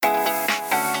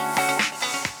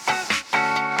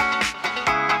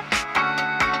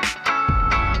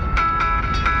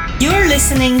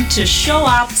listening to Show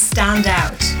Up, Stand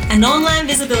Out, an online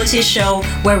visibility show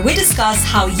where we discuss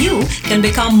how you can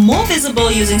become more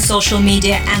visible using social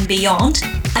media and beyond,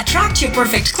 attract your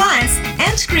perfect clients,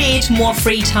 and create more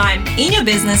free time in your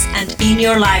business and in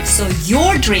your life so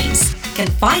your dreams can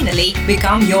finally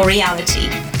become your reality.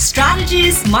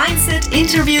 Strategies, mindset,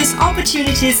 interviews,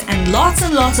 opportunities, and lots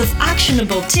of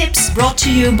actionable tips brought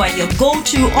to you by your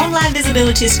go-to online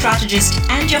visibility strategist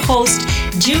and your host,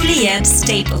 Juliet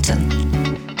Stapleton.